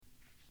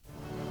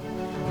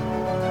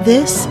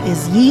This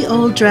is Ye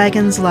Old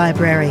Dragon's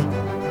Library,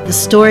 the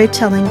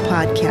storytelling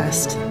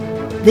podcast.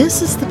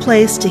 This is the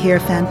place to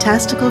hear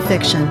fantastical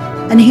fiction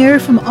and hear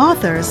from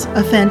authors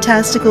of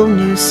fantastical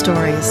news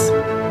stories.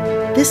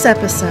 This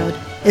episode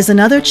is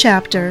another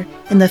chapter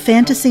in the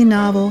fantasy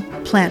novel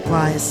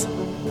Plantwise,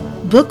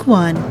 Book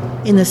 1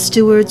 in the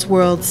Steward's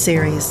World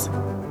series.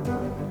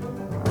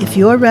 If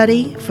you're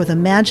ready for the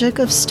magic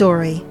of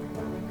story,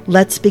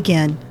 let's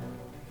begin.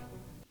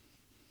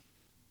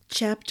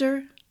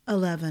 Chapter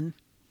 11.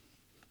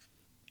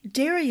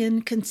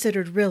 Darian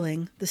considered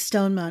Rilling, the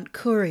Stonemount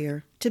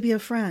courier, to be a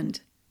friend.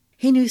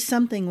 He knew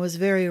something was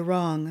very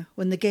wrong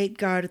when the gate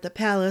guard at the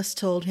palace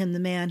told him the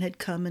man had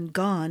come and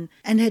gone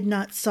and had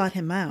not sought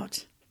him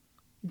out.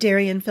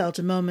 Darian felt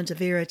a moment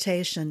of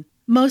irritation,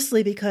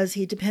 mostly because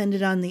he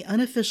depended on the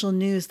unofficial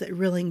news that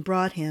Rilling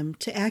brought him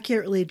to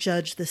accurately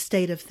judge the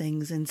state of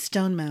things in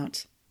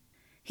Stonemount.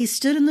 He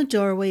stood in the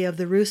doorway of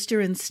the Rooster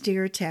and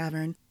Steer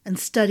Tavern and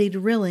studied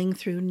Rilling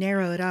through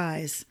narrowed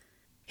eyes.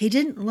 He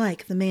didn't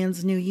like the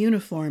man's new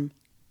uniform.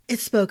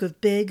 It spoke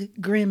of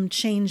big, grim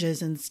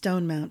changes in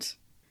Stonemount.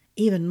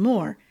 Even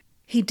more,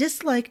 he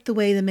disliked the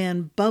way the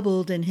man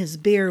bubbled in his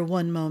beer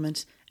one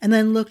moment and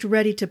then looked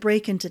ready to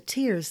break into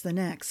tears the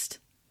next.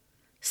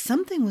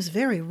 Something was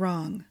very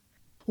wrong.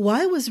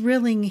 Why was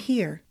Rilling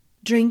here,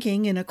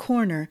 drinking in a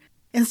corner,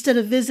 instead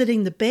of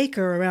visiting the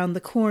baker around the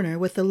corner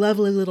with the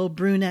lovely little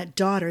brunette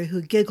daughter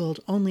who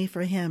giggled only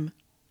for him?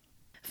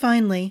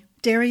 Finally,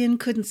 Darian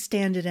couldn't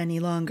stand it any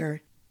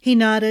longer. He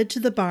nodded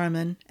to the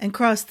barman and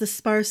crossed the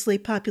sparsely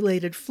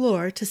populated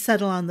floor to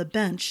settle on the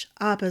bench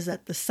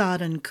opposite the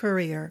sodden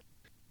courier.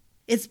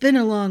 "It's been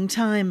a long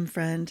time,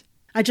 friend.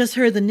 I just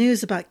heard the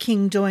news about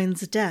King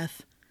Doine's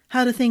death.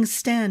 How do things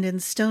stand in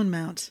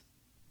Stonemount?"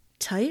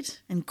 Tight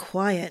and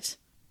quiet.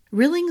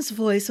 Rilling's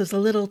voice was a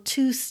little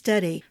too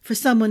steady for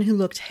someone who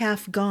looked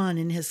half gone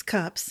in his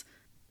cups.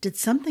 Did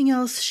something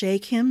else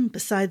shake him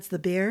besides the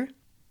beer?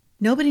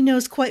 Nobody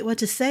knows quite what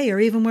to say or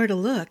even where to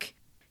look.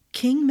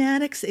 King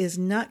Maddox is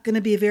not going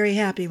to be very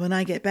happy when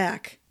I get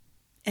back.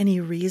 "Any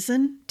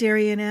reason?"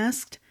 Darian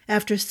asked,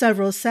 after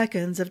several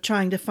seconds of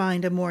trying to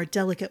find a more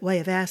delicate way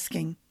of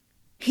asking.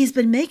 "He's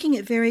been making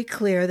it very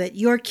clear that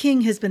your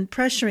king has been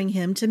pressuring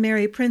him to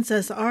marry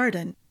Princess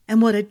Arden,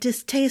 and what a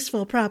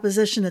distasteful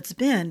proposition it's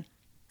been,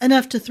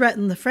 enough to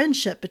threaten the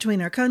friendship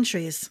between our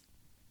countries."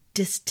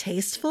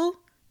 Distasteful?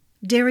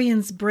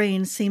 Darian's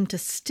brain seemed to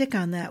stick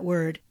on that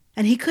word,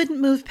 and he couldn't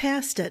move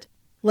past it,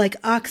 like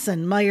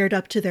oxen mired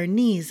up to their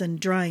knees in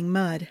drying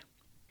mud.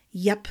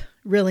 "Yep,"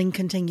 Rilling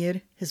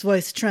continued, his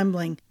voice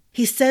trembling.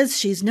 "He says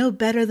she's no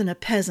better than a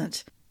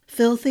peasant.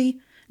 Filthy,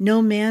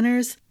 no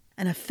manners,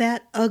 and a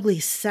fat,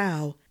 ugly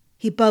sow."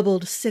 He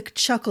bubbled sick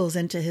chuckles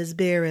into his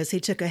beer as he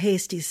took a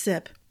hasty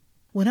sip.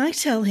 "When I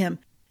tell him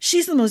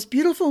she's the most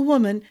beautiful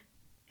woman—"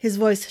 His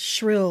voice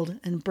shrilled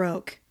and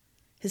broke.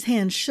 His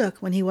hand shook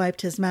when he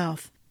wiped his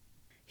mouth.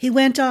 "He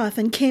went off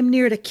and came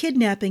near to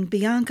kidnapping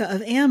Bianca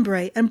of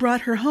Ambray and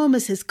brought her home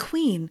as his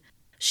queen.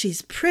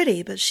 She's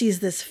pretty, but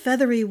she's this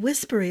feathery,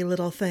 whispery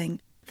little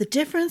thing. The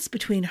difference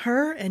between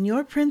her and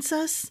your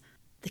princess?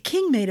 The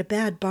king made a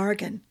bad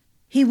bargain.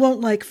 He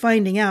won't like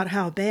finding out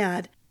how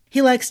bad. He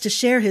likes to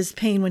share his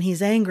pain when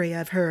he's angry,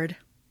 I've heard."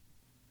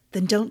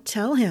 "Then don't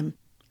tell him.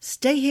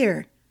 Stay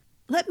here.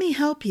 Let me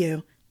help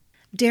you."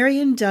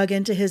 Darian dug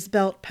into his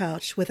belt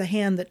pouch with a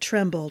hand that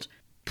trembled,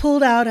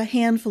 pulled out a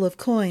handful of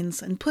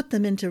coins and put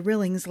them into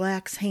Rilling's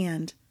lax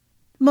hand.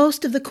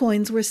 Most of the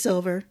coins were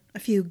silver, a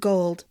few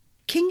gold.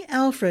 King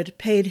Alfred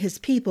paid his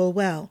people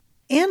well,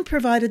 and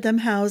provided them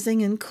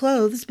housing and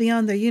clothes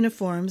beyond their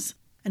uniforms,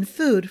 and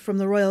food from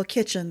the royal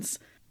kitchens.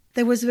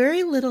 There was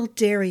very little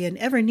Darian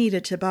ever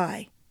needed to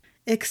buy,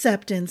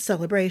 except in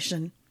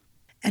celebration,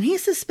 and he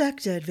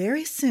suspected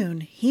very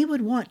soon he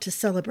would want to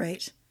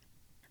celebrate.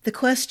 The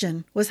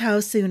question was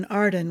how soon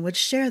Arden would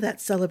share that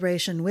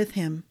celebration with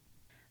him.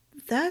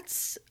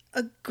 "That's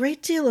a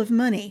great deal of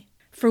money.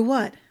 For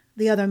what?"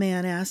 the other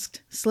man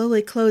asked,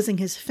 slowly closing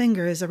his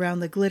fingers around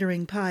the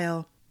glittering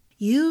pile.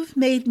 "You've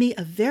made me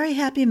a very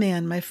happy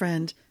man, my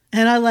friend,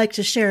 and I like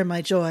to share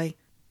my joy.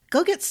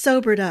 Go get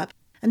sobered up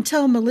and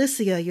tell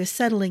Melicia you're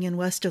settling in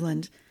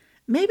Westerland.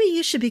 Maybe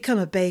you should become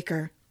a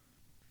baker."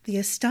 The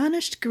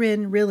astonished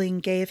grin Rilling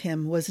gave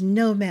him was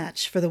no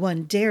match for the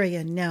one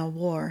Darian now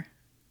wore.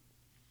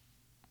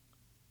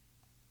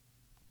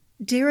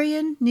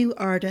 Darian knew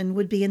Arden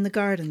would be in the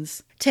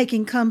gardens,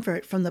 taking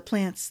comfort from the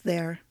plants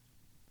there.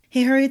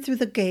 He hurried through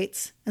the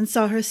gates and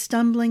saw her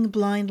stumbling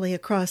blindly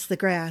across the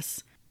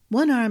grass,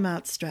 one arm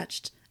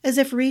outstretched, as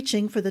if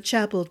reaching for the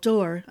chapel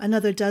door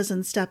another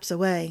dozen steps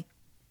away.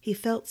 He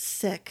felt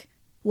sick.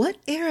 What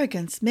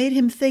arrogance made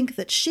him think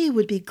that she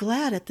would be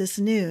glad at this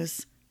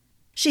news?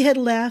 She had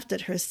laughed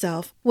at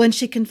herself when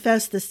she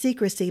confessed the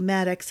secrecy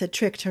Maddox had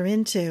tricked her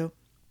into.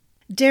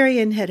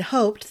 Darian had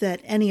hoped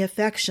that any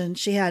affection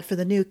she had for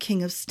the new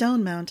king of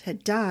Stonemount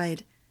had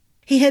died.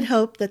 He had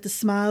hoped that the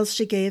smiles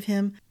she gave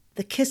him,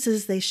 the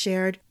kisses they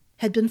shared,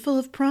 had been full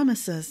of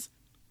promises.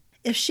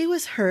 If she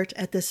was hurt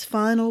at this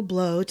final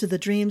blow to the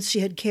dreams she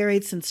had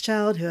carried since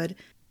childhood,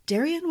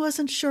 Darian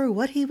wasn't sure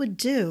what he would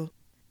do.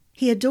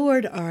 He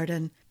adored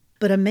Arden,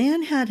 but a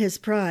man had his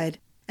pride,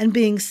 and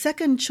being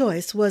second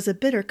choice was a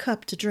bitter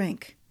cup to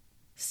drink.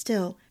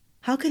 Still,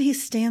 how could he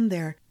stand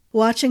there,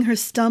 watching her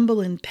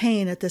stumble in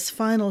pain at this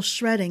final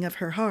shredding of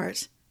her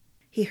heart?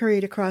 He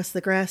hurried across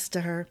the grass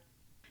to her.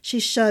 She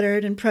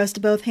shuddered and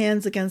pressed both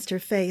hands against her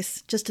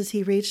face, just as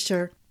he reached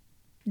her.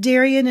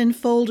 Darian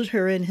enfolded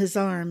her in his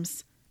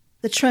arms.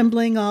 The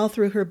trembling all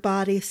through her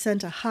body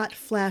sent a hot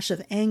flash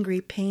of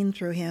angry pain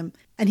through him,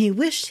 and he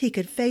wished he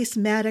could face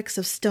Maddox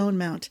of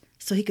Stonemount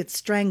so he could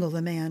strangle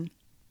the man.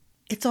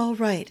 "It's all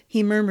right,"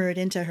 he murmured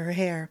into her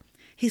hair.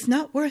 "He's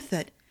not worth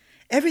it.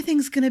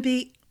 Everything's going to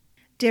be—"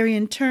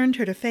 Darian turned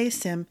her to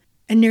face him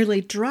and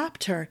nearly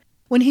dropped her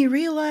when he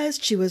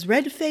realized she was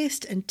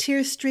red-faced and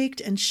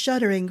tear-streaked and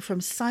shuddering from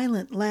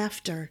silent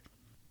laughter.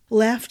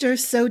 Laughter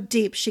so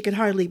deep she could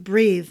hardly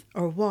breathe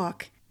or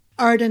walk.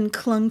 Arden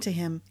clung to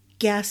him,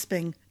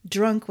 gasping,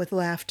 drunk with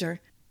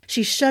laughter.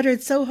 She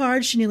shuddered so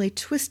hard she nearly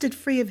twisted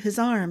free of his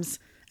arms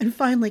and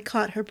finally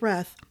caught her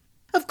breath.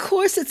 "Of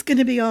course it's going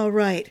to be all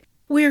right.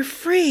 We're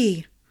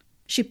free!"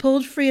 She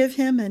pulled free of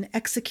him and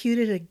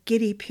executed a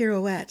giddy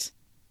pirouette.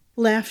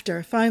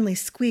 Laughter finally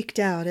squeaked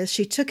out as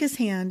she took his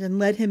hand and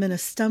led him in a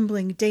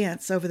stumbling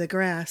dance over the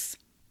grass.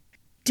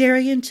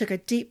 Darian took a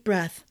deep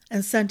breath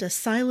and sent a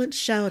silent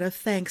shout of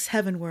thanks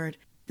heavenward,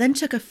 then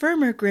took a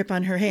firmer grip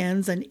on her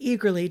hands and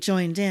eagerly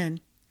joined in.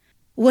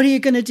 "What are you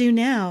going to do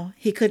now?"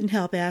 he couldn't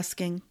help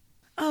asking.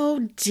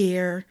 "Oh,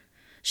 dear."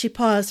 She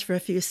paused for a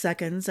few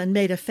seconds and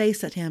made a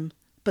face at him,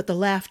 but the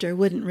laughter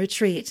wouldn't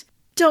retreat.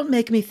 "Don't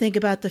make me think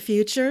about the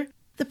future.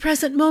 The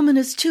present moment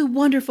is too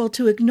wonderful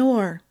to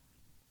ignore."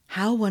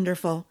 "How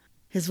wonderful?"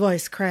 His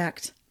voice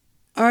cracked.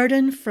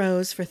 Arden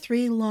froze for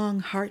 3 long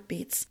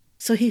heartbeats,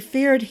 so he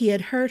feared he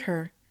had hurt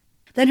her.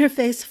 Then her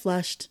face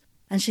flushed,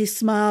 and she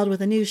smiled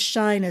with a new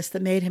shyness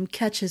that made him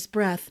catch his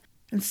breath,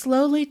 and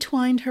slowly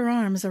twined her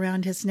arms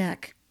around his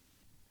neck.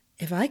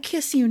 "If I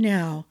kiss you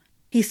now—"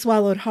 He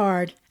swallowed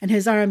hard, and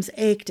his arms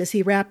ached as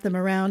he wrapped them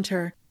around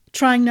her,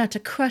 trying not to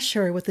crush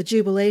her with the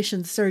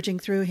jubilation surging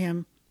through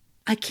him.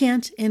 "I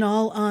can't, in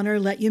all honor,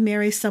 let you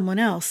marry someone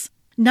else.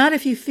 Not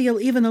if you feel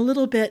even a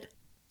little bit—"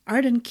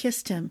 Arden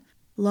kissed him,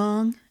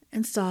 long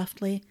and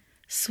softly,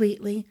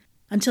 sweetly,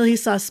 until he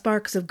saw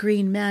sparks of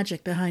green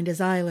magic behind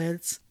his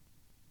eyelids.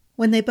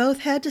 When they both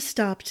had to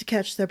stop to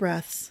catch their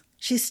breaths,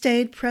 she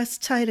stayed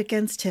pressed tight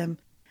against him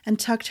and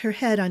tucked her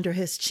head under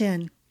his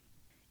chin.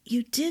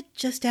 "You did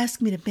just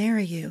ask me to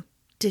marry you,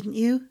 didn't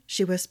you?"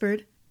 she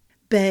whispered.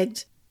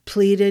 "Begged,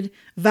 pleaded,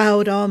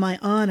 vowed all my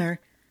honor."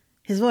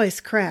 His voice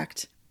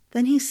cracked.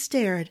 Then he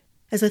stared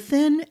as a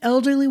thin,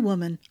 elderly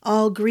woman,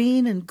 all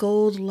green and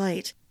gold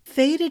light,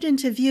 faded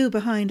into view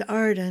behind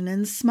Arden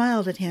and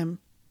smiled at him.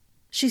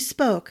 She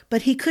spoke,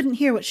 but he couldn't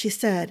hear what she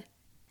said.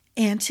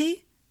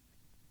 "Auntie?"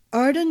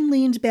 Arden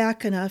leaned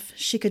back enough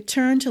she could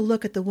turn to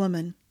look at the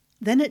woman,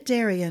 then at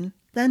Darian,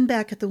 then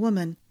back at the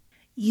woman.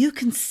 "You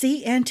can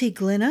see Auntie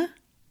Glenna?"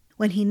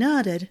 When he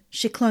nodded,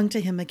 she clung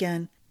to him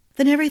again.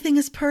 "Then everything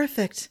is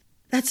perfect.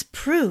 That's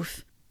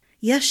proof.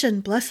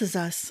 Yeshan blesses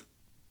us."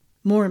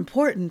 "More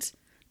important,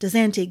 does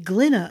Auntie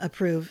Glenna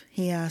approve?"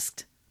 he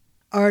asked.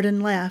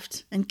 Arden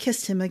laughed and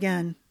kissed him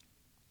again.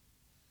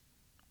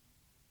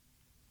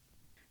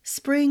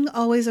 Spring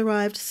always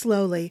arrived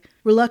slowly,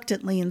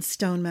 reluctantly in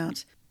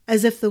Stonemount,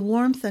 as if the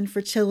warmth and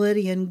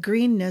fertility and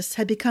greenness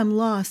had become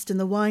lost in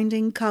the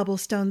winding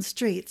cobblestone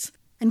streets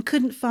and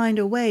couldn't find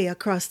a way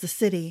across the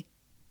city.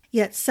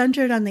 Yet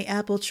centered on the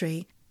apple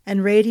tree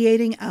and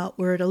radiating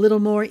outward a little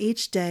more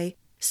each day,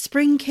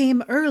 spring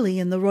came early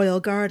in the royal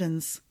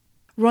gardens.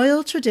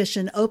 Royal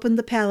tradition opened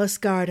the palace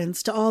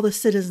gardens to all the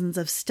citizens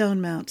of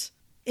Stonemount.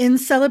 In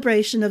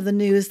celebration of the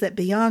news that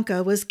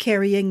Bianca was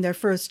carrying their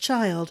first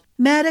child,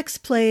 Maddox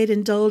played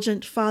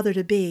indulgent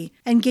father-to-be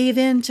and gave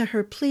in to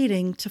her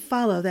pleading to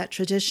follow that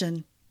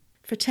tradition.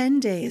 For 10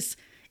 days,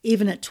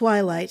 even at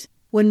twilight,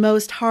 when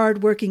most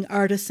hard-working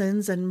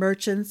artisans and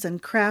merchants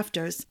and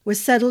crafters were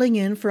settling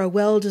in for a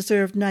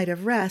well-deserved night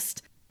of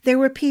rest, there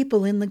were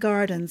people in the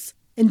gardens,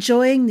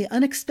 enjoying the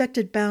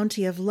unexpected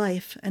bounty of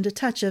life and a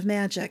touch of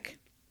magic.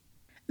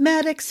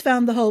 Maddox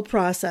found the whole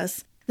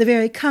process, the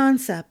very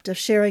concept of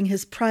sharing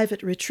his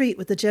private retreat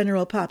with the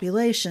general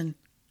population,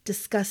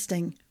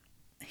 disgusting.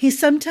 He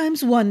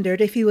sometimes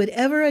wondered if he would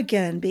ever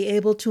again be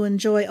able to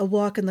enjoy a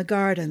walk in the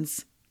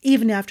gardens,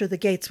 even after the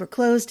gates were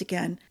closed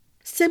again,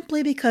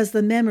 simply because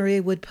the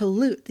memory would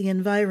pollute the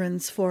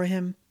environs for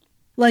him.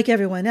 Like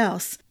everyone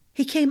else,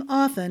 he came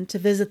often to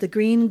visit the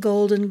green,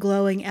 golden,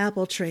 glowing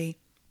apple tree,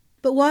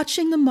 but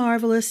watching the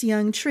marvelous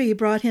young tree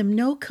brought him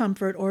no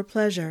comfort or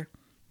pleasure.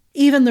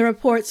 Even the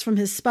reports from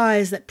his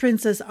spies that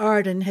Princess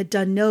Arden had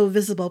done no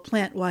visible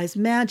Plantwise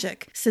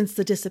magic since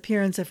the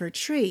disappearance of her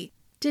tree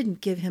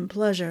didn't give him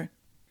pleasure.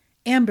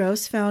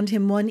 Ambrose found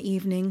him one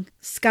evening,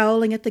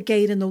 scowling at the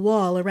gate in the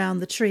wall around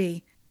the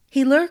tree.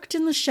 He lurked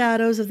in the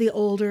shadows of the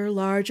older,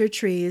 larger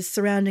trees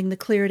surrounding the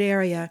cleared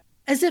area,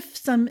 as if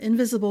some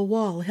invisible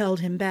wall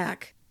held him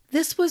back.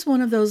 This was one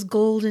of those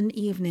golden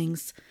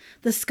evenings,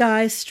 the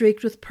sky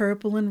streaked with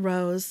purple and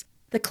rose,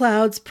 the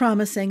clouds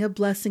promising a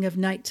blessing of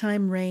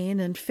nighttime rain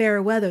and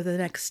fair weather the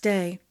next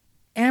day.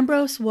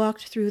 Ambrose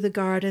walked through the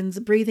gardens,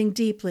 breathing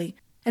deeply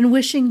and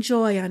wishing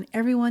joy on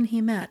everyone he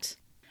met.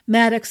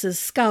 Maddox's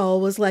scowl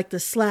was like the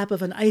slap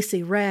of an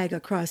icy rag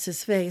across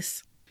his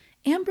face.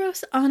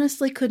 Ambrose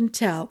honestly couldn't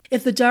tell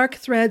if the dark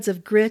threads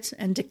of grit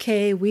and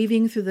decay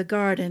weaving through the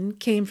garden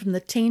came from the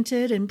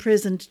tainted,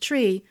 imprisoned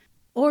tree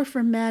or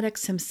from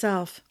Maddox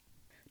himself.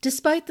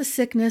 Despite the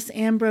sickness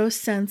Ambrose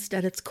sensed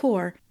at its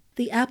core,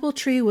 the apple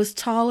tree was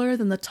taller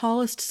than the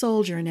tallest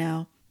soldier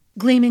now,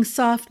 gleaming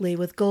softly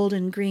with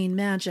golden-green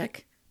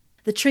magic.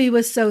 The tree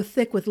was so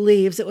thick with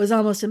leaves it was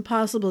almost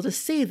impossible to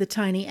see the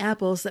tiny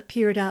apples that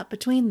peered out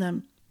between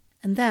them.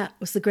 And that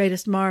was the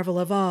greatest marvel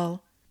of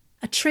all.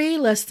 A tree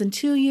less than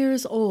 2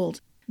 years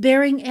old,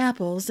 bearing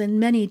apples in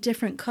many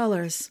different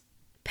colors,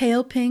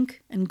 pale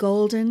pink and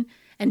golden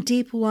and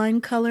deep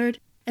wine-colored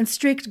and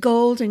streaked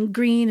gold and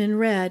green and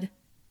red.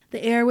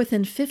 The air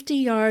within 50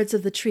 yards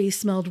of the tree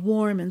smelled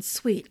warm and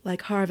sweet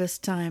like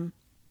harvest time.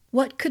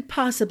 What could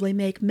possibly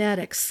make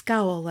Maddox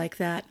scowl like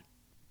that?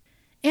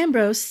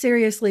 Ambrose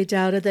seriously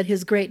doubted that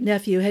his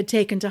great-nephew had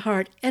taken to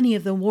heart any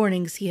of the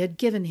warnings he had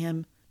given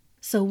him.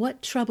 So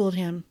what troubled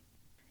him?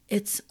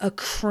 "It's a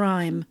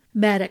crime,"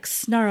 Maddox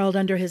snarled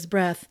under his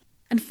breath,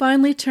 and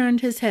finally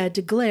turned his head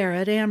to glare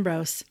at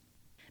Ambrose.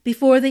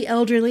 Before the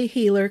elderly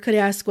healer could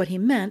ask what he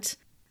meant,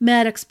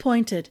 Maddox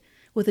pointed,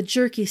 with a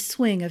jerky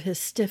swing of his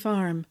stiff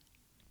arm.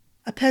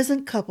 A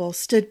peasant couple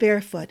stood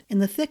barefoot in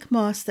the thick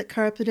moss that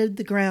carpeted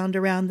the ground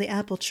around the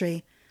apple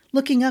tree,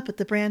 looking up at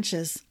the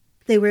branches.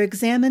 They were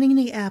examining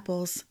the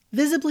apples,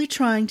 visibly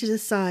trying to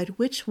decide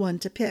which one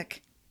to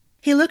pick.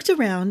 He looked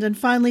around and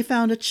finally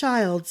found a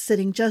child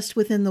sitting just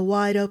within the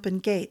wide-open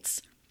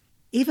gates.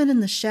 Even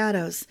in the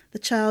shadows, the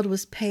child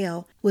was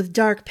pale, with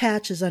dark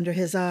patches under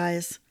his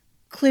eyes.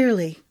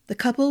 Clearly, the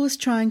couple was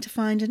trying to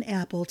find an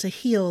apple to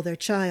heal their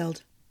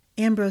child.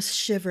 Ambrose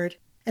shivered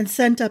and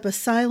sent up a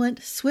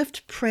silent,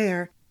 swift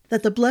prayer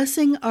that the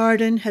blessing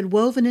Arden had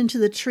woven into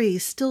the tree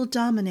still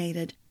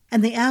dominated,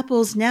 and the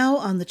apples now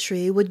on the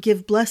tree would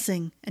give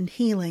blessing and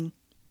healing.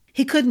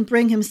 He couldn't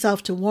bring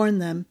himself to warn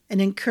them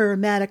and incur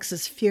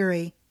Maddox's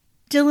fury.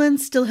 Dillon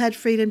still had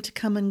freedom to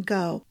come and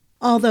go,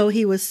 although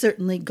he was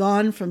certainly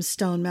gone from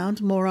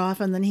Stonemount more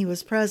often than he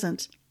was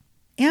present.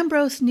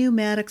 Ambrose knew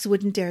Maddox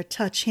wouldn't dare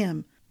touch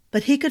him,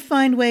 but he could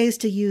find ways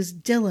to use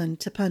Dillon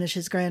to punish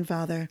his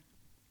grandfather.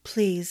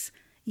 "Please,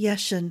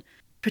 Yeshan,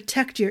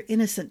 protect your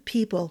innocent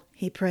people,"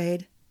 he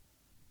prayed.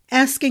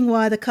 Asking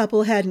why the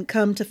couple hadn't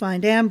come to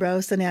find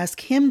Ambrose and ask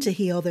him to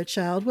heal their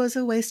child was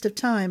a waste of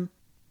time.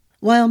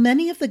 While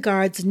many of the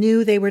guards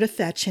knew they were to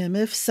fetch him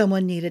if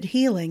someone needed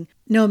healing,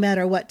 no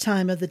matter what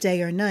time of the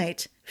day or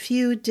night,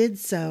 few did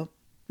so.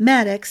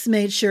 Maddox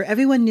made sure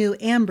everyone knew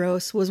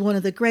Ambrose was one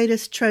of the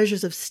greatest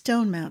treasures of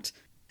Stonemount,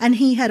 and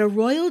he had a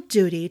royal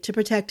duty to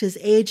protect his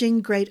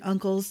aging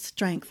great-uncle's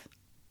strength.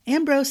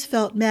 Ambrose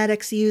felt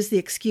Maddox used the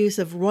excuse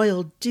of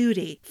royal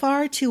duty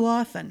far too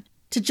often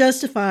to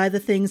justify the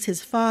things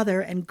his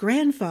father and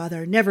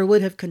grandfather never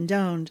would have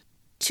condoned.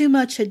 Too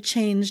much had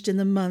changed in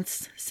the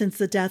months since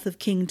the death of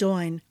King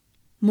Doyne.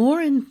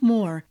 More and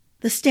more,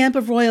 the stamp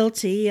of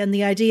royalty and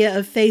the idea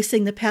of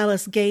facing the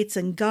palace gates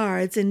and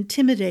guards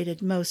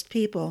intimidated most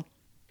people.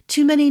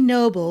 Too many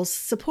nobles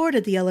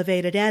supported the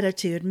elevated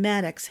attitude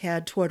Maddox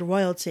had toward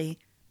royalty.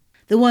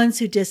 The ones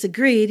who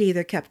disagreed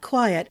either kept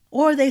quiet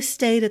or they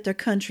stayed at their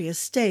country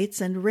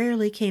estates and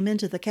rarely came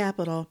into the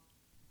capital.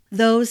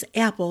 "Those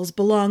apples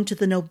belong to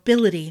the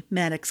nobility,"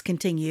 Maddox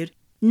continued,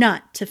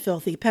 "not to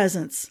filthy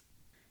peasants."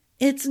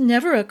 "It's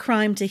never a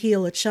crime to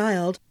heal a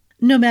child,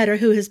 no matter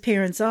who his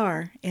parents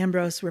are,"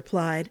 Ambrose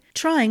replied,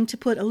 trying to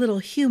put a little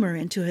humor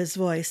into his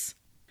voice.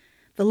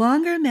 The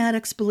longer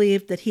Maddox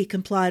believed that he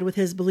complied with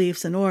his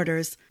beliefs and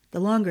orders, the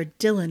longer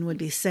Dillon would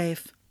be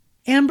safe.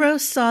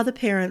 Ambrose saw the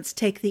parents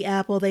take the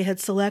apple they had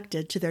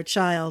selected to their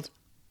child.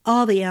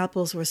 All the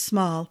apples were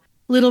small,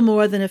 little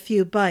more than a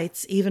few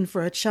bites, even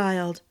for a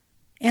child.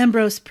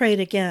 Ambrose prayed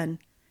again,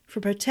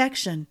 for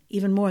protection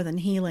even more than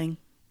healing.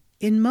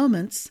 In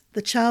moments,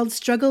 the child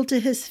struggled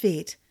to his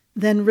feet,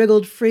 then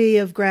wriggled free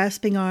of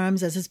grasping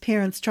arms as his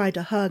parents tried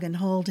to hug and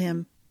hold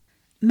him.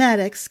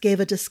 Maddox gave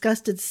a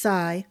disgusted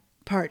sigh,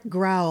 part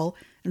growl,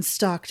 and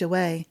stalked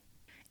away.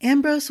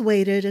 Ambrose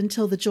waited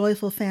until the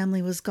joyful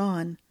family was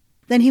gone.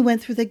 Then he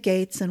went through the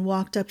gates and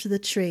walked up to the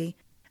tree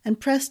and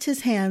pressed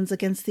his hands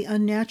against the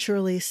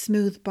unnaturally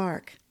smooth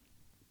bark.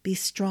 "Be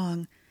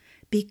strong.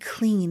 Be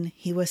clean,"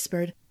 he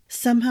whispered.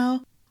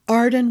 "Somehow,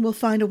 Arden will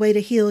find a way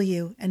to heal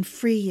you and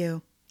free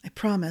you. I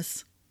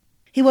promise."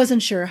 He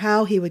wasn't sure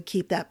how he would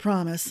keep that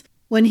promise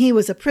when he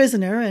was a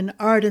prisoner and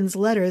Arden's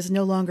letters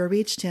no longer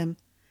reached him.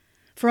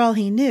 For all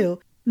he knew,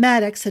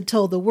 Maddox had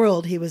told the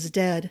world he was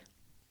dead.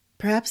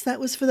 Perhaps that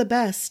was for the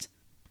best.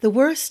 The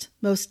worst,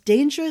 most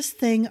dangerous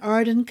thing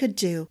Arden could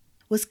do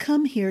was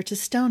come here to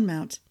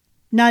Stonemount.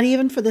 Not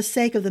even for the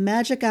sake of the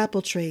magic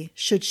apple tree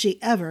should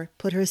she ever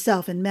put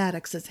herself in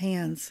Maddox's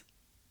hands.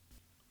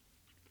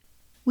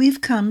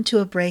 We've come to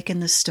a break in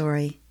the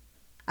story.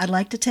 I'd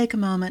like to take a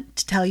moment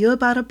to tell you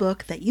about a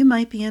book that you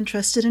might be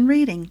interested in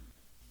reading.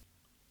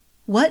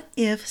 What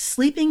if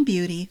Sleeping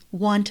Beauty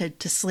wanted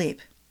to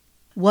sleep?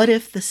 What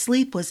if the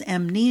sleep was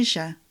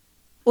amnesia?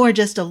 Or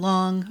just a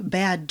long,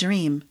 bad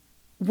dream?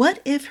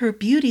 What if her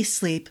beauty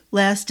sleep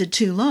lasted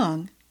too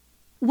long?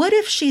 What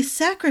if she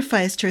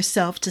sacrificed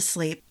herself to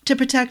sleep to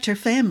protect her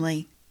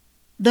family?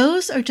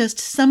 Those are just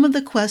some of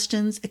the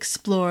questions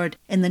explored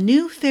in the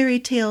new fairy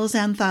tales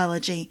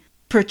anthology,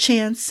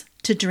 Perchance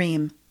to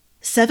Dream.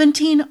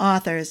 17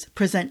 authors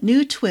present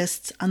new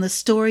twists on the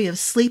story of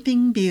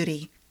Sleeping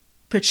Beauty.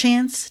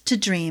 Perchance to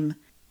Dream.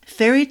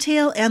 Fairy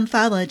Tale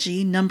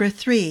Anthology Number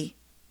 3.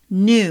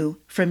 New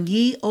from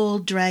Ye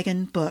Old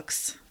Dragon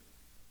Books.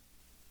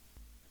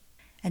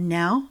 And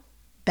now,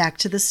 back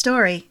to the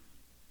story.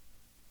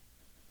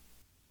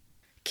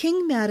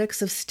 King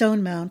Maddox of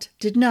Stonemount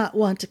did not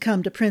want to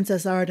come to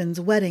Princess Arden's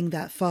wedding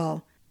that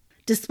fall.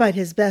 Despite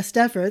his best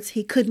efforts,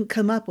 he couldn't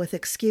come up with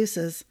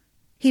excuses.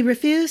 He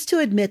refused to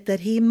admit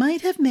that he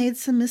might have made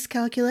some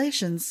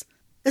miscalculations,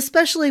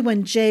 especially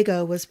when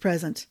Jago was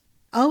present,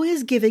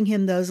 always giving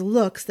him those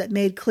looks that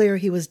made clear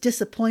he was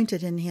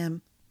disappointed in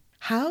him.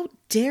 How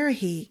dare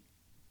he?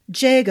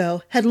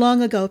 Jago had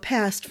long ago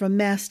passed from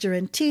master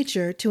and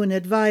teacher to an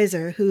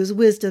adviser whose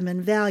wisdom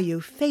and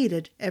value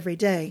faded every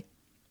day.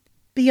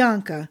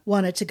 Bianca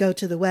wanted to go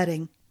to the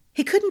wedding.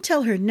 He couldn't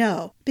tell her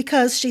no,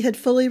 because she had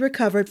fully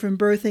recovered from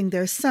birthing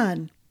their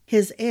son,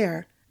 his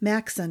heir,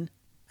 Maxon.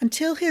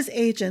 Until his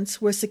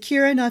agents were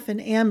secure enough in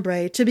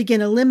Ambray to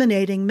begin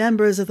eliminating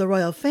members of the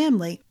royal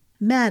family,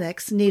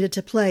 Maddox needed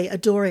to play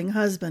adoring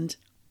husband.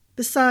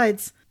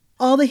 Besides,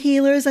 all the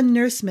healers and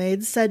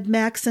nursemaids said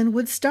Maxon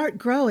would start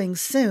growing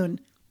soon.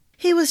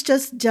 He was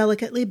just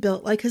delicately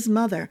built like his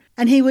mother,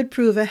 and he would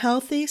prove a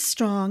healthy,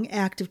 strong,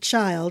 active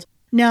child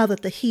now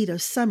that the heat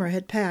of summer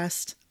had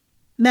passed.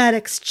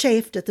 Maddox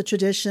chafed at the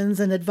traditions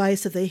and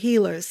advice of the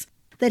healers,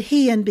 that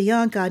he and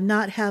Bianca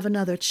not have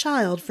another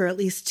child for at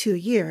least 2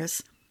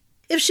 years.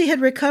 If she had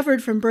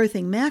recovered from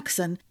birthing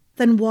Maxon,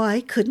 then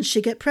why couldn't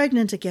she get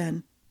pregnant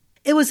again?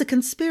 It was a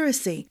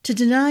conspiracy to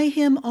deny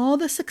him all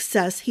the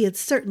success he had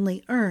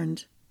certainly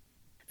earned.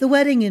 The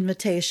wedding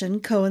invitation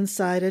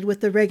coincided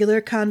with the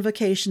regular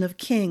convocation of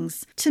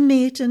kings to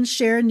meet and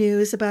share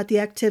news about the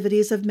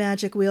activities of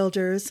magic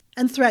wielders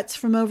and threats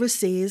from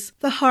overseas,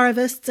 the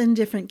harvests in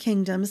different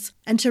kingdoms,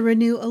 and to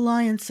renew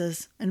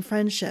alliances and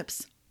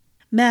friendships.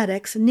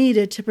 Maddox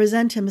needed to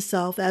present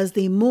himself as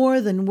the more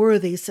than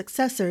worthy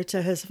successor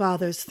to his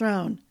father's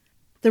throne.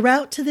 The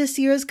route to this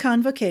year's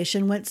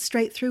convocation went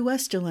straight through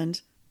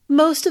Westerland.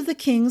 Most of the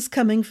kings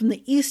coming from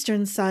the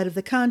eastern side of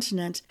the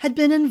continent had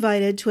been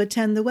invited to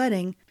attend the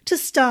wedding, to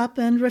stop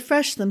and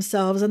refresh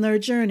themselves on their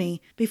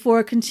journey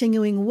before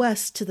continuing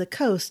west to the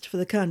coast for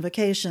the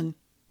convocation.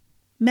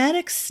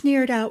 Maddox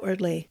sneered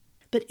outwardly,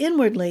 but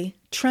inwardly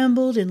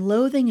trembled in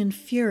loathing and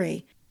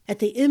fury at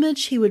the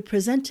image he would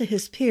present to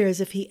his peers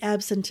if he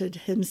absented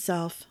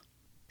himself.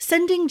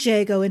 Sending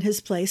Jago in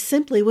his place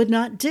simply would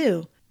not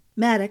do.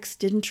 Maddox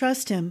didn't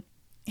trust him.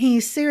 He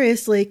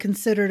seriously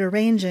considered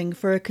arranging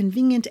for a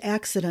convenient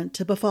accident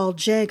to befall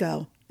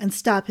Jago and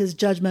stop his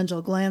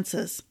judgmental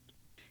glances.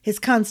 His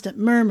constant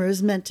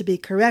murmurs meant to be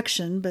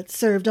correction, but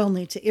served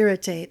only to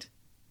irritate.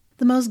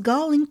 The most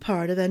galling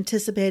part of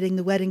anticipating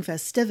the wedding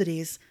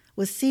festivities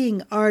was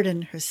seeing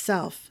Arden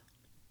herself.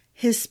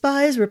 His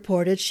spies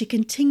reported she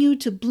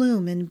continued to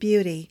bloom in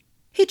beauty.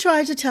 He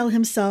tried to tell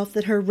himself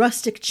that her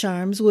rustic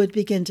charms would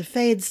begin to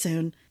fade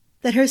soon,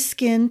 that her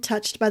skin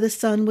touched by the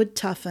sun would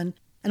toughen,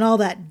 and all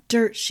that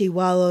dirt she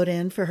wallowed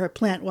in for her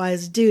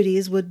Plantwise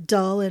duties would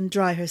dull and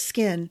dry her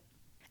skin.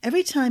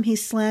 Every time he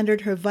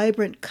slandered her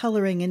vibrant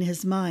coloring in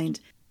his mind,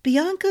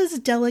 Bianca's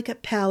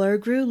delicate pallor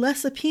grew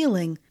less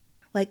appealing,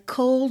 like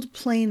cold,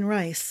 plain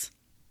rice.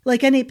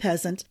 Like any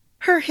peasant,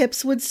 her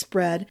hips would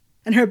spread,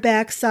 and her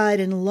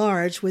backside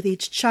enlarge with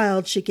each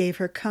child she gave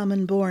her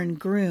common-born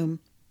groom.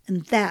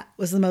 And that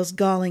was the most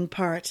galling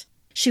part.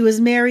 She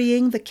was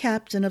marrying the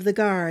captain of the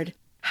guard.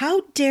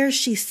 How dare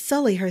she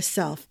sully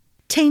herself,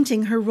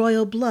 tainting her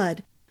royal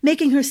blood,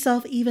 making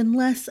herself even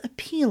less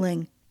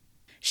appealing?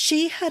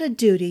 She had a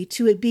duty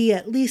to be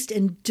at least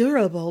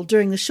endurable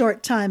during the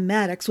short time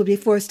Maddox would be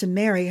forced to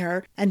marry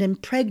her and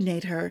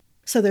impregnate her,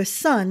 so their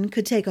son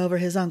could take over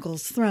his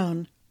uncle's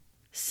throne.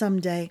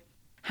 Someday.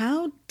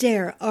 How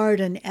dare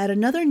Arden add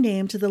another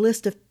name to the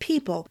list of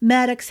people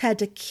Maddox had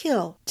to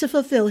kill to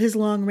fulfill his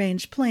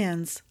long-range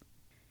plans?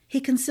 He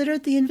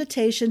considered the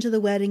invitation to the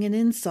wedding an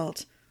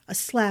insult, a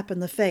slap in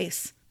the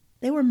face.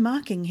 They were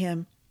mocking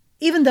him.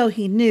 Even though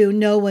he knew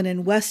no one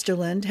in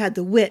Westerland had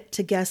the wit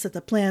to guess at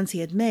the plans he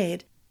had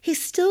made, he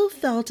still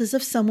felt as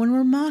if someone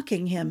were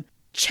mocking him,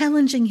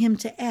 challenging him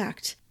to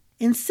act,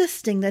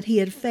 insisting that he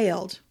had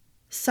failed,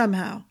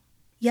 somehow.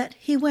 Yet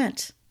he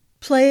went,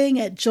 playing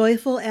at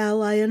joyful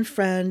ally and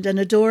friend and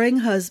adoring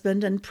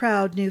husband and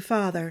proud new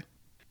father.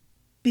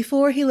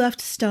 Before he left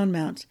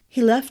Stonemount,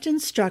 he left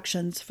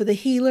instructions for the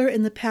healer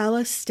in the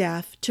palace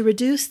staff to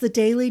reduce the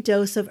daily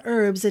dose of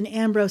herbs in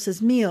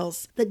Ambrose's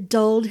meals that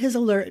dulled his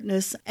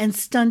alertness and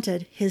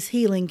stunted his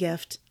healing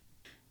gift.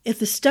 If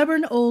the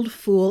stubborn old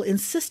fool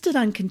insisted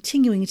on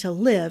continuing to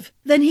live,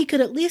 then he could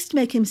at least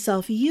make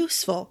himself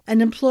useful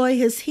and employ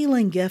his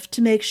healing gift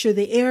to make sure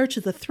the heir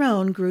to the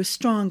throne grew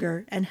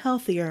stronger and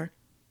healthier.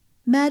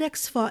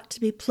 Maddox fought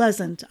to be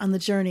pleasant on the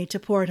journey to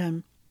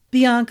Portham.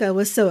 Bianca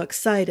was so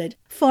excited,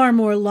 far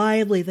more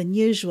lively than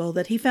usual,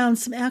 that he found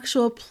some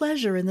actual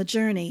pleasure in the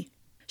journey.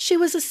 She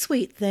was a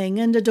sweet thing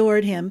and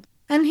adored him,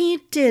 and he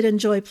did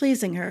enjoy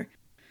pleasing her,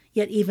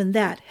 yet even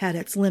that had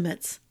its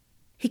limits.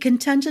 He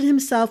contented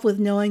himself with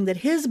knowing that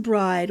his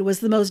bride was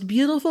the most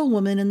beautiful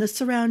woman in the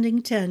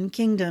surrounding 10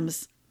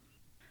 kingdoms.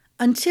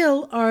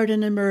 Until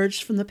Arden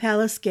emerged from the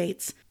palace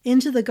gates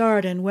into the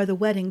garden where the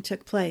wedding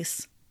took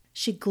place.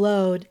 She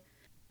glowed.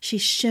 She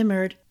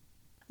shimmered.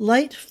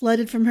 Light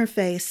flooded from her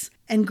face,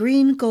 and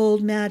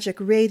green-gold magic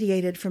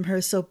radiated from her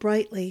so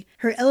brightly,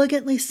 her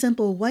elegantly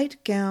simple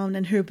white gown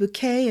and her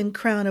bouquet and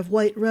crown of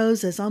white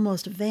roses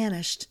almost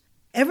vanished.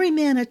 Every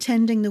man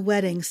attending the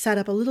wedding sat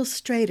up a little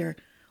straighter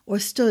or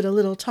stood a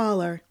little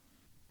taller.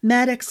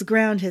 Maddox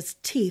ground his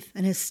teeth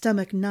and his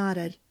stomach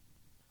knotted.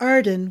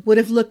 Arden would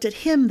have looked at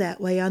him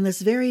that way on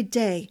this very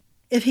day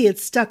if he had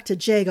stuck to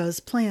Jago's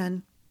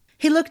plan.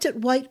 He looked at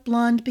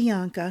white-blonde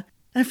Bianca,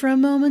 and for a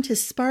moment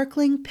his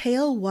sparkling,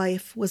 pale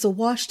wife was a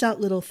washed-out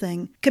little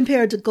thing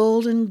compared to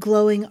golden,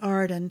 glowing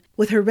Arden,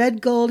 with her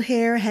red-gold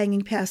hair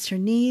hanging past her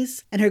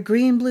knees and her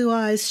green-blue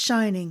eyes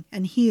shining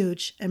and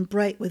huge and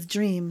bright with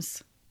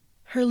dreams.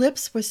 Her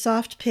lips were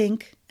soft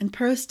pink and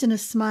pursed in a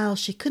smile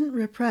she couldn't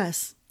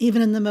repress,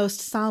 even in the most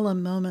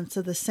solemn moments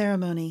of the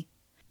ceremony.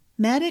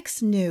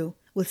 Maddox knew,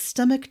 with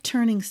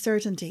stomach-turning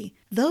certainty,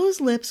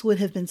 those lips would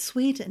have been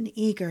sweet and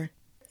eager,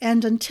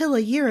 and until a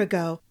year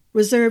ago,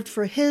 reserved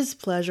for his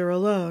pleasure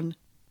alone.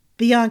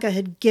 Bianca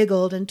had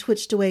giggled and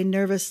twitched away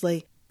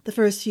nervously the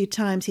first few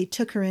times he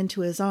took her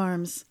into his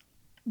arms.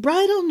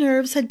 Bridal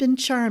nerves had been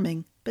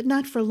charming, but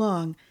not for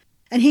long,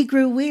 and he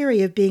grew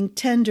weary of being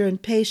tender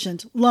and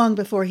patient long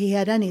before he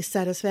had any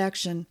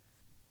satisfaction.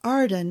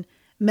 Arden,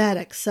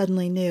 Maddox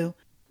suddenly knew,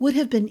 would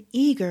have been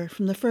eager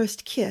from the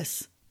first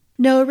kiss.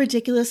 No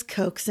ridiculous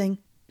coaxing,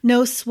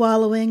 no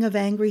swallowing of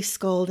angry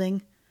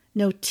scolding,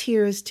 no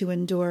tears to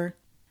endure.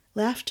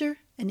 Laughter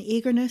and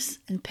eagerness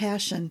and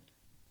passion.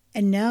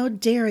 And now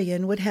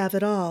Darien would have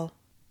it all.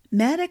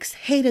 Maddox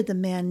hated the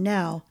man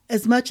now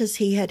as much as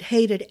he had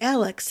hated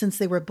Alex since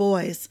they were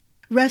boys,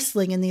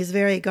 wrestling in these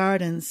very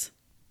gardens.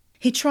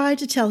 He tried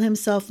to tell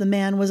himself the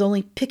man was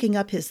only picking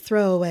up his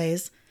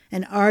throwaways,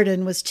 and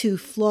Arden was too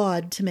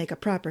flawed to make a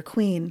proper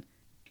queen.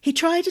 He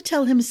tried to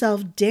tell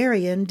himself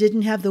Darien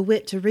didn't have the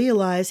wit to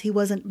realize he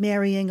wasn't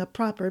marrying a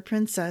proper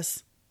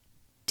princess.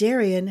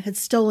 Darien had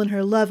stolen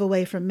her love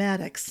away from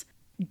Maddox.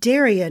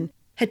 Darien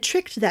had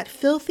tricked that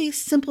filthy,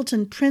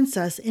 simpleton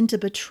princess into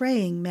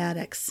betraying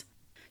Maddox.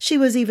 She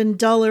was even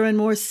duller and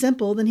more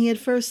simple than he had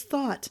first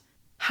thought.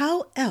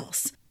 How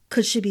else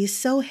could she be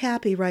so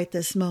happy right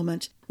this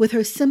moment, with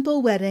her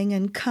simple wedding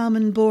and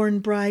common-born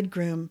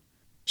bridegroom?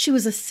 She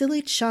was a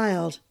silly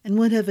child and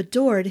would have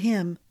adored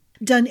him,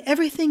 done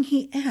everything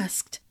he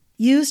asked,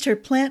 used her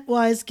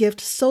Plantwise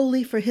gift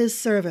solely for his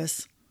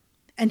service,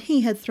 and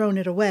he had thrown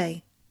it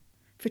away.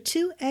 For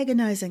 2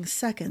 agonizing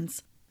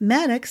seconds,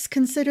 Maddox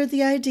considered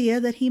the idea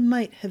that he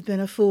might have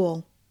been a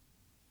fool.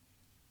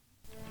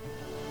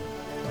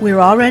 We're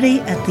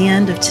already at the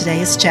end of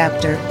today's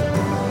chapter.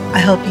 I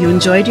hope you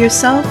enjoyed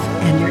yourself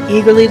and you're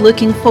eagerly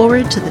looking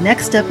forward to the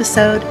next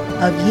episode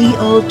of Ye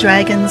Olde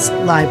Dragon's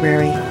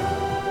Library.